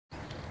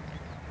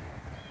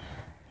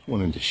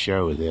Wanted to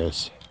show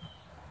this.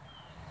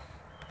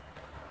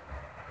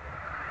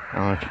 I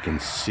don't know if you can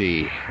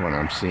see what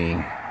I'm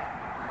seeing.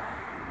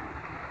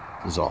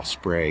 This is all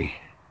spray.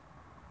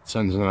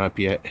 Sun's not up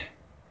yet.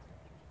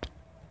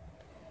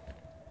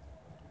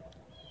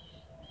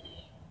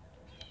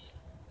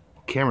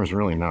 Camera's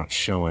really not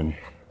showing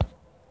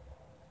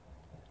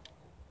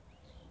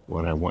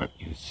what I want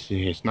you to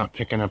see. It's not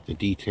picking up the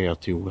detail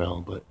too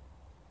well, but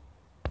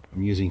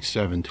I'm using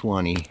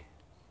 720.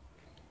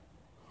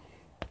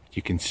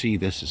 You can see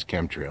this is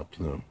chemtrail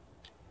plume.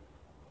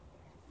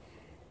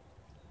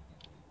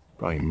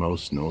 Probably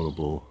most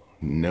noticeable,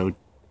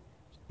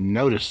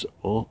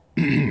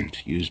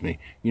 excuse me.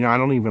 You know, I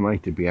don't even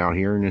like to be out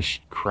here in this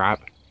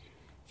crap,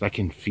 'cause I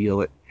can feel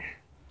it.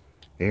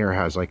 The air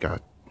has like a,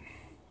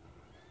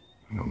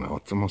 I don't know,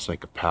 it's almost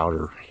like a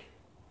powder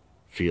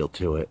feel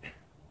to it.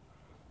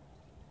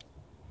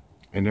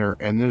 And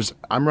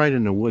I'm right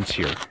in the woods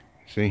here.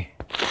 See?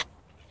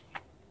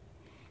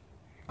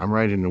 I'm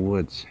right in the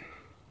woods.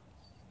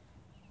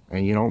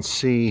 And you don't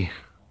see,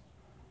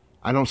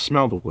 I don't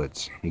smell the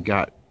woods. You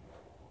got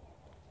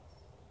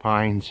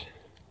pines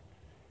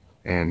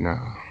and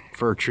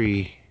fir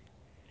tree.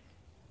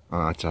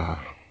 It's a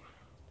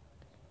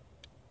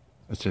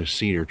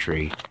cedar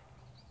tree.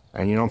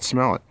 And you don't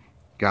smell it.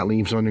 Got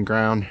leaves on the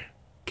ground,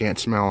 can't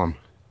smell them.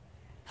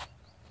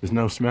 There's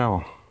no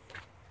smell.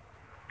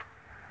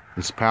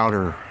 This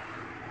powdered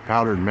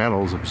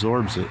metals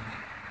absorbs it.